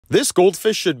This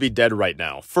goldfish should be dead right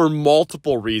now for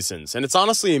multiple reasons, and it's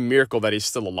honestly a miracle that he's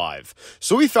still alive.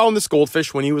 So we found this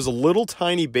goldfish when he was a little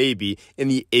tiny baby in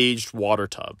the aged water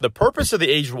tub. The purpose of the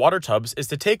aged water tubs is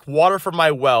to take water from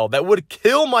my well that would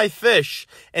kill my fish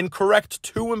and correct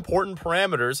two important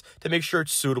parameters to make sure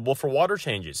it's suitable for water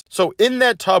changes. So in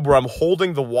that tub where I'm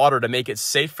holding the water to make it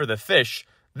safe for the fish,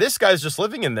 this guy's just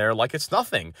living in there like it's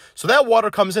nothing. So that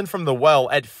water comes in from the well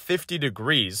at 50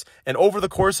 degrees and over the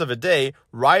course of a day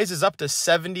rises up to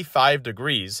 75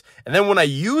 degrees. And then when I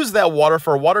use that water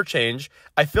for a water change,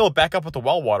 I fill it back up with the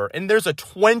well water and there's a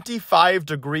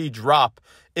 25-degree drop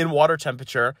in water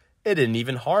temperature. It didn't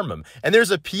even harm him. And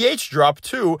there's a pH drop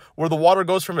too, where the water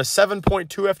goes from a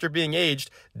 7.2 after being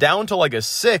aged down to like a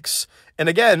 6. And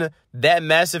again, that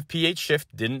massive pH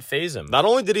shift didn't faze him. Not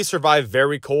only did he survive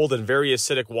very cold and very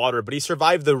acidic water, but he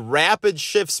survived the rapid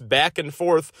shifts back and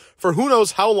forth for who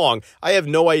knows how long. I have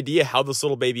no idea how this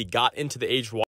little baby got into the aged water.